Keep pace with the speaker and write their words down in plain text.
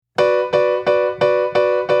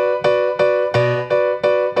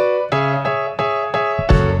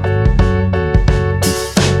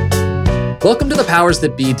Welcome to the Powers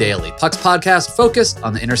That Be Daily, Puck's podcast focused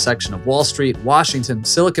on the intersection of Wall Street, Washington,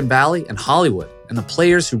 Silicon Valley, and Hollywood, and the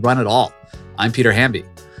players who run it all. I'm Peter Hamby.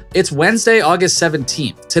 It's Wednesday, August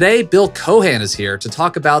 17th. Today, Bill Cohan is here to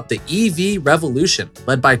talk about the EV revolution,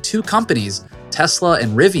 led by two companies, Tesla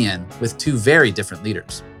and Rivian, with two very different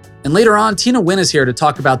leaders. And later on, Tina Nguyen is here to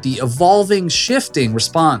talk about the evolving, shifting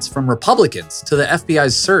response from Republicans to the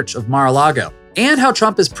FBI's search of Mar-a-Lago, and how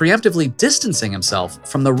Trump is preemptively distancing himself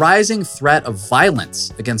from the rising threat of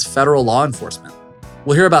violence against federal law enforcement.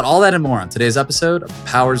 We'll hear about all that and more on today's episode of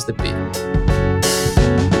Powers That Be.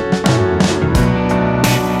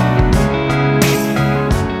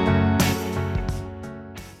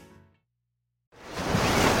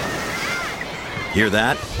 Hear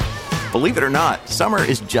that? Believe it or not, summer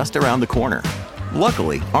is just around the corner.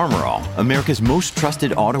 Luckily, Armor All, America's most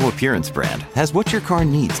trusted auto appearance brand, has what your car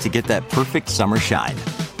needs to get that perfect summer shine.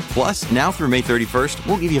 Plus, now through May 31st,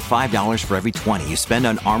 we'll give you $5 for every $20 you spend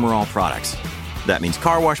on Armor All products. That means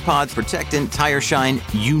car wash pods, protectant, tire shine,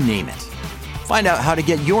 you name it. Find out how to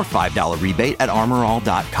get your $5 rebate at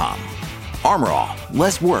armorall.com. Armor All,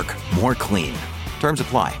 less work, more clean. Terms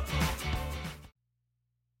apply.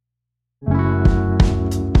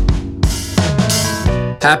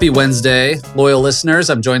 Happy Wednesday, loyal listeners.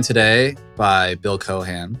 I'm joined today by Bill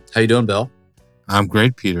Cohan. How you doing, Bill? I'm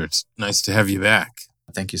great, Peter. It's nice to have you back.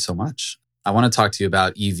 Thank you so much. I want to talk to you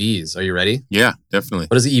about EVs. Are you ready? Yeah, definitely.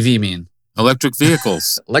 What does EV mean? Electric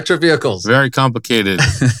vehicles. Electric vehicles. Very complicated.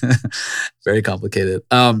 Very complicated.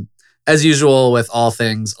 As usual with all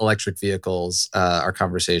things electric vehicles, our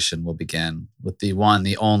conversation will begin with the one,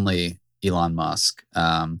 the only Elon Musk,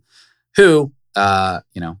 who,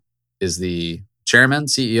 is the chairman,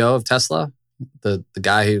 CEO of Tesla, the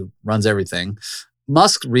guy who runs everything.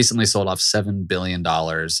 Musk recently sold off $7 billion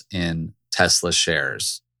in Tesla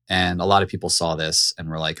shares. And a lot of people saw this and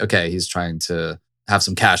were like, okay, he's trying to have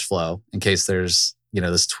some cash flow in case there's,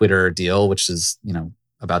 this Twitter deal, which is,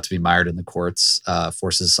 about to be mired in the courts,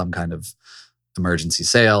 forces some kind of emergency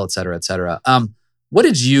sale, et cetera, et cetera. What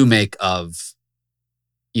did you make of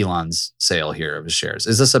Elon's sale here of his shares?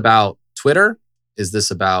 Is this about Twitter? Is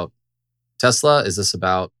this about Tesla? Is this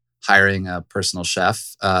about hiring a personal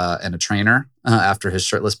chef and a trainer after his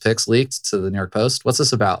shirtless pics leaked to the New York Post? What's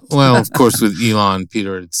this about? Well, of course, with Elon,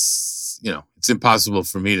 Peter, it's impossible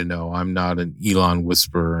for me to know. I'm not an Elon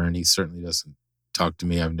whisperer, and he certainly doesn't talk to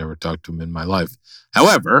me. I've never talked to him in my life.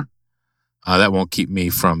 However, that won't keep me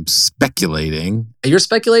from speculating. Your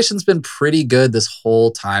speculation's been pretty good this whole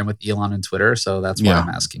time with Elon and Twitter, so that's why I'm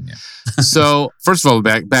asking you. So, first of all,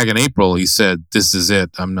 back in April, he said, this is it.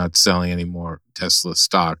 I'm not selling any more Tesla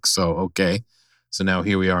stock. So, okay. So now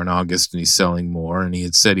here we are in August, and he's selling more. And he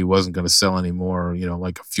had said he wasn't going to sell any more,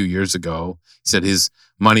 like a few years ago. He said his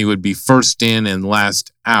money would be first in and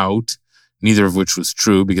last out, neither of which was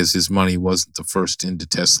true because his money wasn't the first into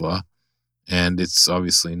Tesla. And it's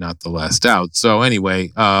obviously not the last out. So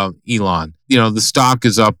anyway, Elon, the stock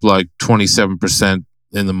is up like 27%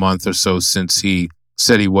 in the month or so since he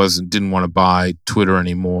said he didn't want to buy Twitter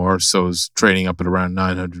anymore. So it's trading up at around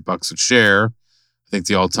 $900 a share. I think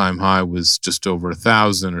the all-time high was just over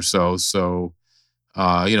 1,000 or so. So,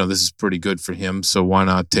 this is pretty good for him. So why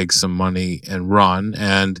not take some money and run?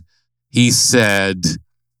 And he said,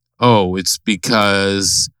 it's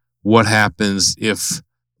because what happens if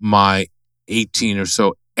my 18 or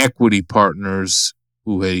so equity partners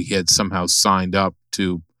who he had somehow signed up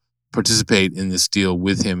to participate in this deal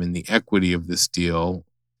with him in the equity of this deal,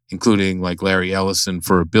 including like Larry Ellison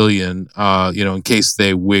for $1 billion, in case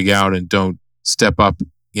they wig out and don't step up,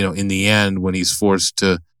 in the end when he's forced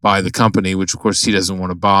to buy the company, which of course he doesn't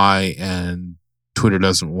want to buy and Twitter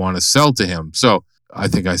doesn't want to sell to him. So I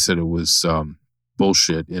think I said it was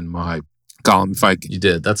bullshit in my column. You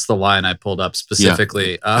did. That's the line I pulled up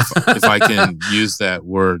specifically. Yeah. If I can use that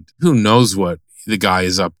word, who knows what the guy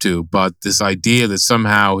is up to, but this idea that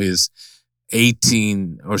somehow his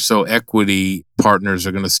 18 or so equity partners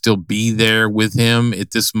are going to still be there with him at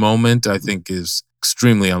this moment, I think is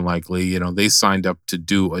extremely unlikely. They signed up to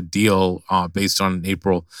do a deal based on an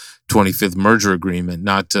April 25th merger agreement,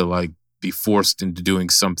 not to be forced into doing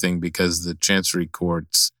something because the Chancery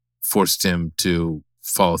courts forced him to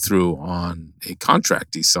follow through on a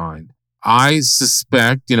contract he signed. I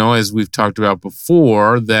suspect, as we've talked about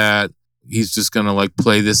before, that he's just going to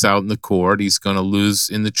play this out in the court. He's going to lose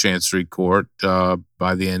in the Chancery court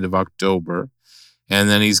by the end of October. And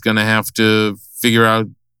then he's going to have to figure out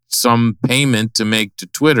some payment to make to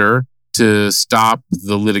Twitter to stop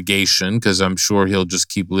the litigation, because I'm sure he'll just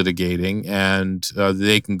keep litigating and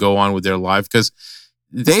they can go on with their life, because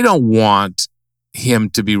they don't want him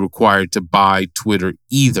to be required to buy Twitter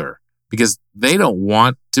either. because they don't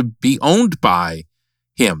want to be owned by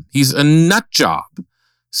him. He's a nut job.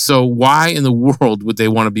 So why in the world would they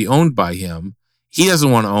want to be owned by him? He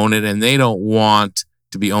doesn't want to own it, and they don't want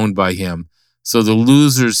to be owned by him. So the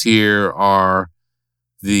losers here are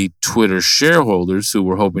the Twitter shareholders who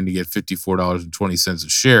were hoping to get $54.20 a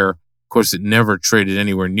share. Of course, it never traded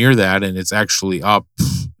anywhere near that, and it's actually up.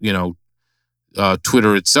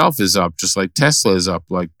 Twitter itself is up, just like Tesla is up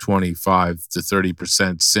like 25 to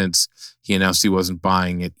 30% since he announced he wasn't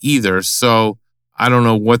buying it either. So I don't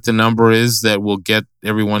know what the number is that will get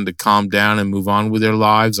everyone to calm down and move on with their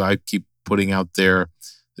lives. I keep putting out there,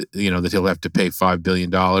 that he'll have to pay $5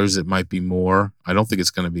 billion. It might be more. I don't think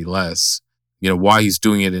it's going to be less. Why he's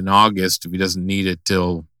doing it in August, if he doesn't need it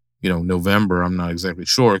till, November, I'm not exactly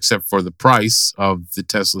sure, except for the price of the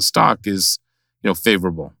Tesla stock is,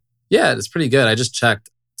 favorable. Yeah, it's pretty good. I just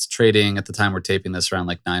checked. It's trading at the time we're taping this around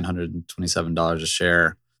like $927 a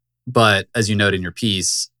share. But as you note in your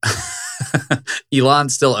piece, Elon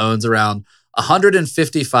still owns around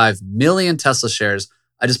 155 million Tesla shares.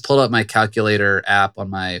 I just pulled up my calculator app on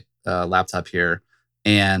my laptop here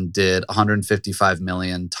and did 155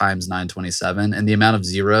 million times 927. And the amount of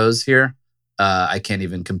zeros here, I can't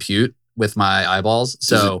even compute with my eyeballs.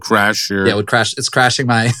 So does it crash your... Yeah, it would crash. It's crashing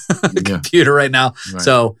my computer right now. Right.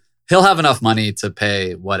 So he'll have enough money to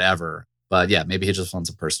pay whatever. But yeah, maybe he just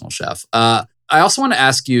wants a personal chef. I also want to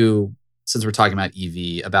ask you, since we're talking about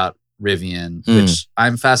EV, about Rivian, which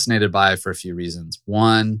I'm fascinated by for a few reasons.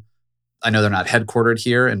 One, I know they're not headquartered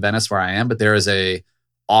here in Venice where I am, but there is a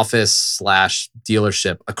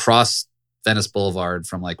office/dealership across Venice Boulevard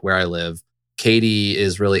from like where I live. Katie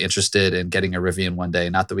is really interested in getting a Rivian one day.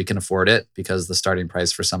 Not that we can afford it, because the starting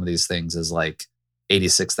price for some of these things is like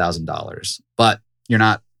 $86,000. But you're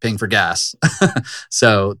not paying for gas.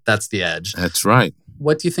 So that's the edge. That's right.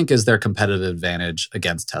 What do you think is their competitive advantage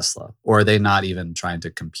against Tesla? Or are they not even trying to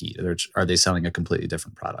compete? Are they selling a completely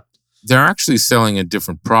different product? They're actually selling a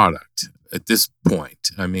different product at this point.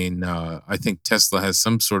 I mean, I think Tesla has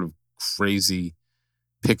some sort of crazy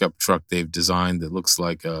pickup truck they've designed that looks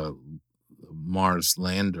like a Mars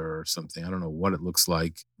lander or something. I don't know what it looks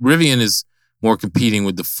like. Rivian is more competing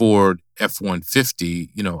with the Ford F-150,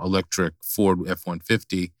 electric Ford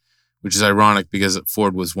F-150, which is ironic because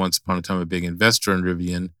Ford was once upon a time a big investor in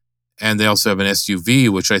Rivian. And they also have an SUV,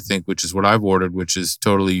 which is what I've ordered, which is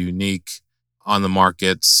totally unique on the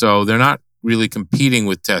market. So they're not really competing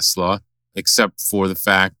with Tesla, except for the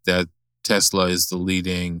fact that Tesla is the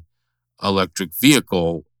leading electric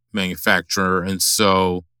vehicle manufacturer. And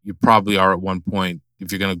so you probably are at one point,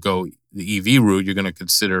 if you're going to go the EV route, you're going to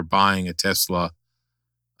consider buying a Tesla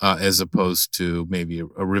as opposed to maybe a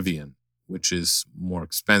Rivian, which is more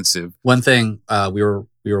expensive. One thing, we were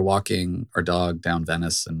walking our dog down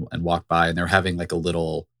Venice and walked by, and they were having like a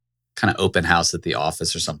little kind of open house at the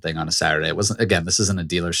office or something on a Saturday. It wasn't, again, this isn't a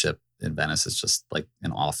dealership in Venice. It's just like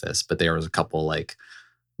an office, but there was a couple like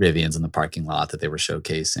Rivians in the parking lot that they were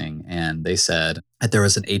showcasing. And they said that there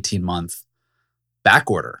was an 18-month back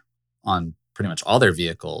order on pretty much all their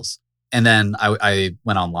vehicles. And then I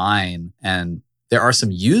went online, and there are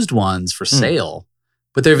some used ones for sale,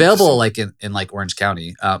 but they're available like in like Orange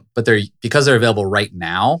County. But because they're available right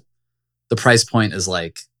now, the price point is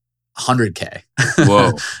like $100K.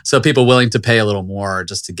 Whoa. So people willing to pay a little more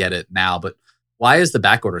just to get it now. But why is the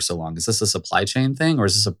back order so long? Is this a supply chain thing, or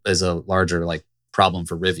is this a larger like problem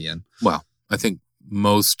for Rivian? Well, I think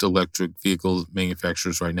most electric vehicle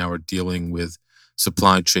manufacturers right now are dealing with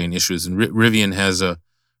supply chain issues, and Rivian has a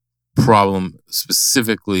problem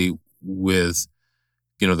specifically with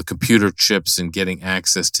the computer chips and getting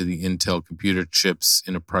access to the Intel computer chips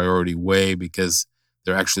in a priority way, because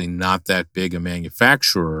they're actually not that big a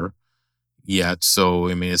manufacturer yet. So,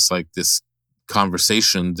 I mean, it's like this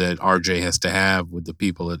conversation that RJ has to have with the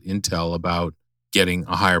people at Intel about getting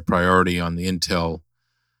a higher priority on the Intel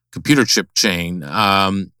computer chip chain.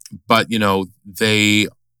 But, they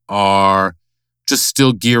are just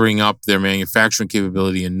still gearing up their manufacturing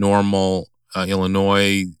capability in Normal,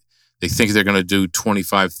 Illinois. They think they're going to do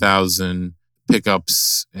 25,000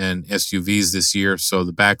 pickups and SUVs this year. So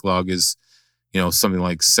the backlog is, something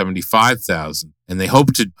like 75,000. And they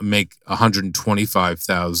hope to make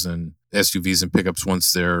 125,000 SUVs and pickups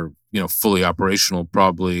once they're, fully operational,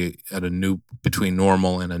 probably at between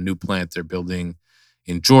Normal and a new plant they're building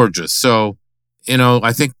in Georgia. So,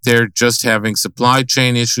 I think they're just having supply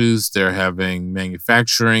chain issues. They're having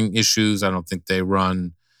manufacturing issues. I don't think they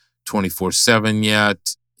run 24/7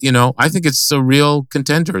 yet. I think it's a real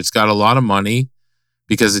contender. It's got a lot of money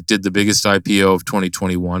because it did the biggest IPO of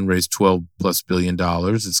 2021, raised $12+ billion.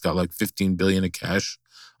 It's got like $15 billion of cash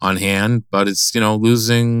on hand, but it's, it's going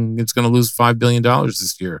to lose $5 billion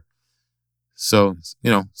this year. So,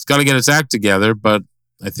 it's got to get its act together, but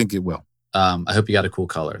I think it will. I hope you got a cool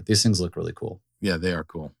color. These things look really cool. Yeah, they are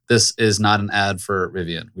cool. This is not an ad for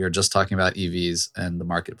Rivian. We are just talking about EVs and the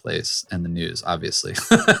marketplace and the news, obviously.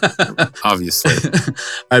 Obviously.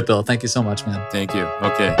 All right, Bill. Thank you so much, man. Thank you.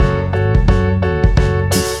 Okay.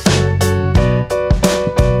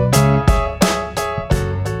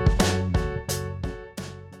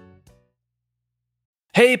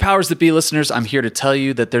 Hey, Powers That Be listeners, I'm here to tell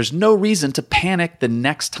you that there's no reason to panic the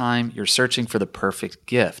next time you're searching for the perfect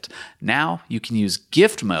gift. Now you can use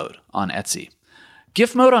gift mode on Etsy.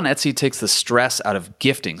 Gift mode on Etsy takes the stress out of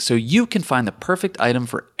gifting so you can find the perfect item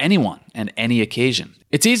for anyone and any occasion.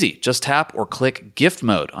 It's easy. Just tap or click gift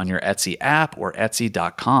mode on your Etsy app or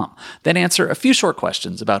Etsy.com. Then answer a few short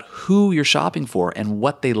questions about who you're shopping for and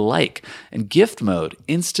what they like. And gift mode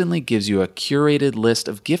instantly gives you a curated list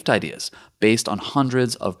of gift ideas based on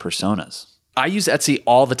hundreds of personas. I use Etsy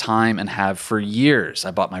all the time and have for years.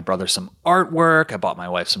 I bought my brother some artwork. I bought my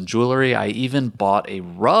wife some jewelry. I even bought a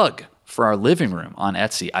rug for our living room on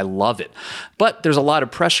Etsy. I love it. But there's a lot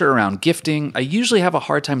of pressure around gifting. I usually have a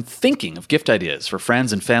hard time thinking of gift ideas for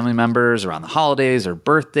friends and family members around the holidays or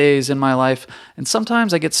birthdays in my life. And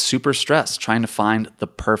sometimes I get super stressed trying to find the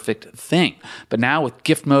perfect thing. But now with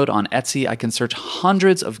gift mode on Etsy, I can search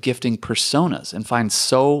hundreds of gifting personas and find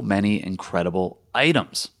so many incredible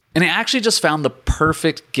items. And I actually just found the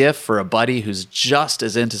perfect gift for a buddy who's just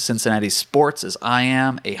as into Cincinnati sports as I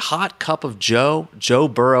am, a hot cup of Joe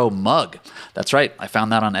Burrow mug. That's right, I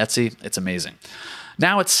found that on Etsy. It's amazing.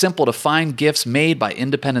 Now it's simple to find gifts made by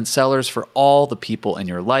independent sellers for all the people in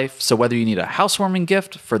your life. So whether you need a housewarming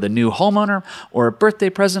gift for the new homeowner or a birthday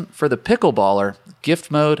present for the pickleballer,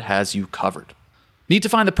 Gift Mode has you covered. Need to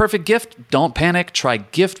find the perfect gift? Don't panic. Try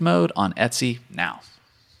Gift Mode on Etsy now.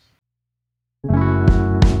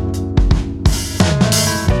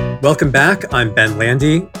 Welcome back. I'm Ben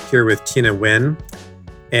Landy, here with Tina Nguyen.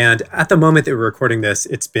 And at the moment that we're recording this,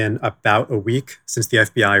 it's been about a week since the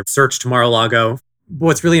FBI searched Mar-a-Lago.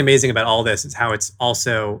 What's really amazing about all this is how it's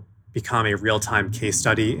also become a real-time case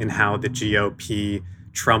study in how the GOP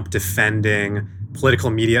Trump-defending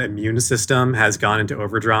political media immune system has gone into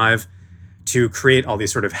overdrive to create all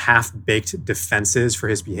these sort of half-baked defenses for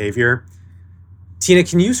his behavior. Tina,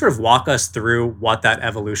 can you sort of walk us through what that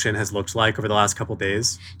evolution has looked like over the last couple of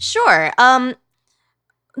days? Sure.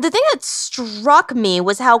 The thing that struck me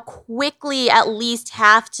was how quickly at least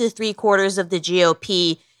half to 3/4 of the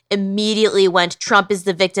GOP immediately went, Trump is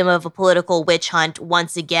the victim of a political witch hunt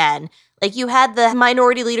once again. Like, you had the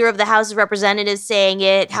minority leader of the House of Representatives saying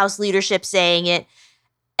it, House leadership saying it,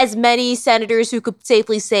 as many senators who could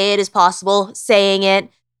safely say it as possible saying it.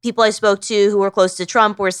 People I spoke to who were close to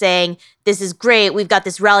Trump were saying, this is great, we've got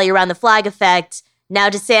this rally around the flag effect. Now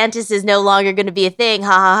DeSantis is no longer going to be a thing, ha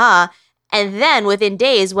ha ha. And then within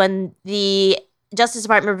days, when the Justice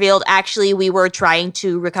Department revealed, actually, we were trying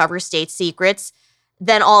to recover state secrets,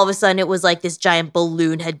 then all of a sudden it was like this giant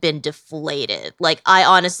balloon had been deflated. Like, I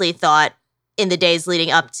honestly thought in the days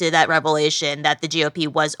leading up to that revelation that the GOP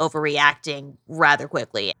was overreacting rather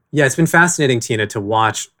quickly. Yeah, it's been fascinating, Tina, to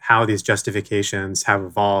watch how these justifications have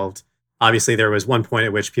evolved. Obviously, there was one point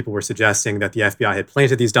at which people were suggesting that the FBI had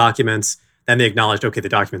planted these documents. Then they acknowledged, okay, the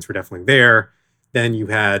documents were definitely there. Then you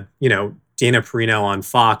had, Dana Perino on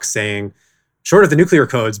Fox saying, short of the nuclear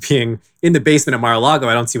codes being in the basement at Mar-a-Lago,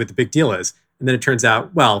 I don't see what the big deal is. And then it turns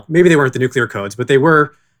out, well, maybe they weren't the nuclear codes, but they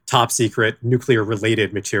were top secret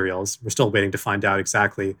nuclear-related materials. We're still waiting to find out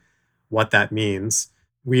exactly what that means.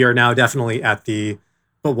 We are now definitely at the,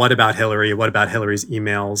 but what about Hillary? What about Hillary's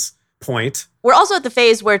emails point? We're also at the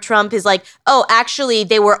phase where Trump is like, oh, actually,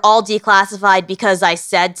 they were all declassified because I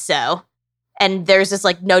said so. And there's just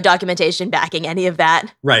no documentation backing any of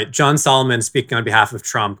that. Right. John Solomon, speaking on behalf of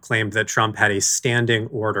Trump, claimed that Trump had a standing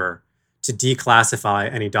order to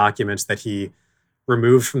declassify any documents that he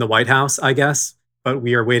removed from the White House, I guess. But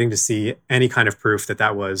we are waiting to see any kind of proof that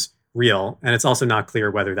that was real. And it's also not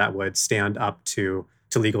clear whether that would stand up to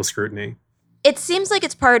legal scrutiny. It seems like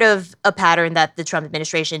it's part of a pattern that the Trump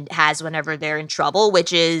administration has whenever they're in trouble,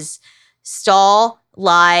 which is stall,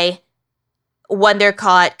 lie, when they're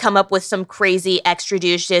caught, come up with some crazy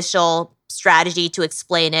extrajudicial strategy to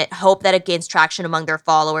explain it, hope that it gains traction among their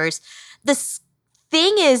followers. The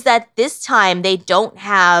thing is that this time they don't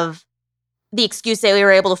have the excuse they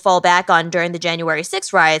were able to fall back on during the January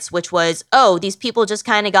 6th riots, which was, oh, these people just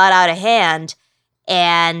kind of got out of hand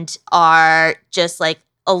and are just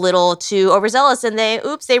a little too overzealous and they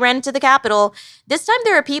ran into the Capitol. This time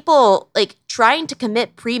there are people trying to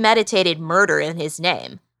commit premeditated murder in his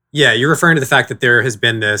name. Yeah, you're referring to the fact that there has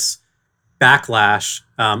been this backlash,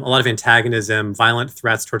 a lot of antagonism, violent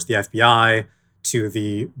threats towards the FBI, to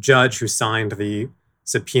the judge who signed the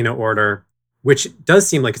subpoena order, which does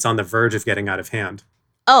seem like it's on the verge of getting out of hand.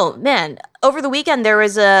 Oh, man. Over the weekend, there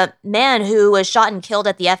was a man who was shot and killed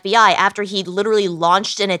at the FBI after he literally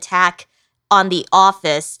launched an attack on the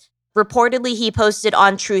office. Reportedly, he posted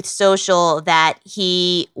on Truth Social that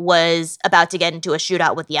he was about to get into a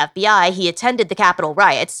shootout with the FBI. He attended the Capitol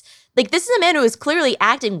riots. Like, this is a man who is clearly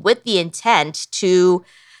acting with the intent to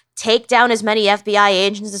take down as many FBI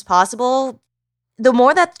agents as possible. The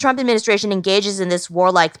more that the Trump administration engages in this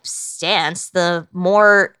warlike stance, the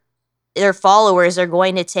more their followers are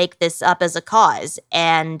going to take this up as a cause.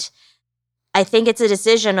 And I think it's a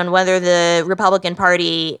decision on whether the Republican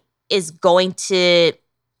Party is going to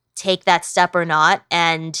take that step or not.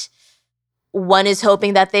 And one is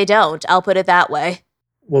hoping that they don't. I'll put it that way.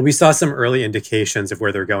 Well, we saw some early indications of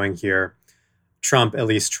where they're going here. Trump at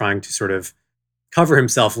least trying to sort of cover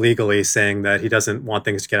himself legally, saying that he doesn't want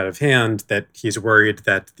things to get out of hand, that he's worried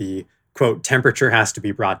that the, quote, temperature has to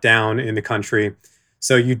be brought down in the country.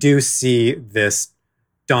 So you do see this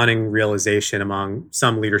dawning realization among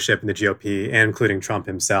some leadership in the GOP, and including Trump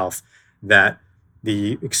himself, that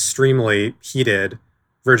the extremely heated,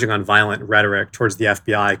 verging on violent rhetoric towards the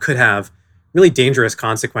FBI could have really dangerous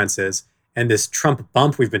consequences. And this Trump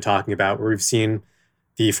bump we've been talking about, where we've seen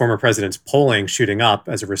the former president's polling shooting up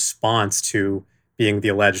as a response to being the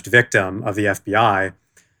alleged victim of the FBI,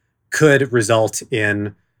 could result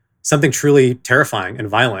in something truly terrifying and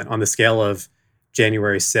violent on the scale of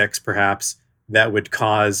January 6th, perhaps, that would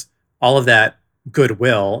cause all of that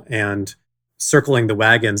goodwill and circling the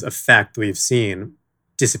wagons effect we've seen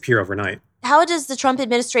disappear overnight. How does the Trump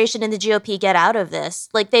administration and the GOP get out of this?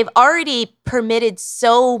 Like, they've already permitted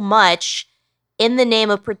so much in the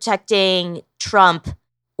name of protecting Trump.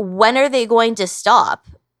 When are they going to stop?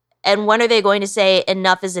 And when are they going to say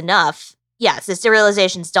enough is enough? Yes, this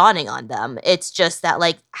realization's dawning on them. It's just that,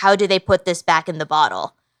 like, how do they put this back in the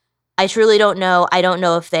bottle? I truly don't know. I don't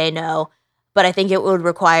know if they know, but I think it would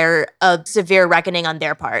require a severe reckoning on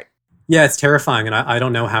their part. Yeah, it's terrifying, and I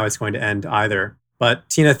don't know how it's going to end either. But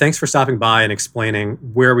Tina, thanks for stopping by and explaining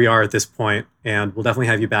where we are at this point, and we'll definitely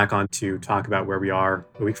have you back on to talk about where we are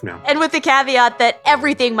a week from now. And with the caveat that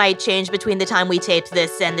everything might change between the time we tape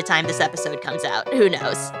this and the time this episode comes out. Who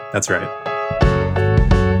knows? That's right.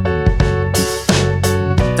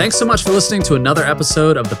 Thanks so much for listening to another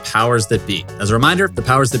episode of The Powers That Be. As a reminder, The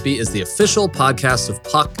Powers That Be is the official podcast of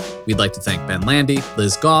Puck. We'd like to thank Ben Landy,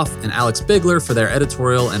 Liz Goff, and Alex Bigler for their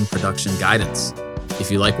editorial and production guidance. If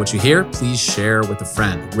you like what you hear, please share with a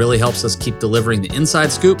friend. It really helps us keep delivering the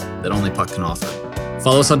inside scoop that only Puck can offer.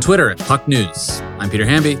 Follow us on Twitter at Puck News. I'm Peter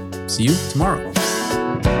Hamby. See you tomorrow.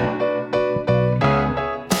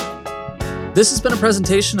 This has been a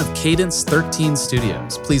presentation of Cadence 13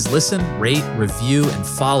 Studios. Please listen, rate, review, and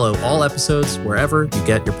follow all episodes wherever you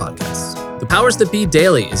get your podcasts. The Powers That Be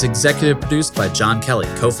Daily is executive produced by John Kelly,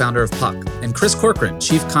 co-founder of Puck, and Chris Corcoran,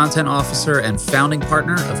 chief content officer and founding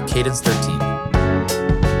partner of Cadence 13.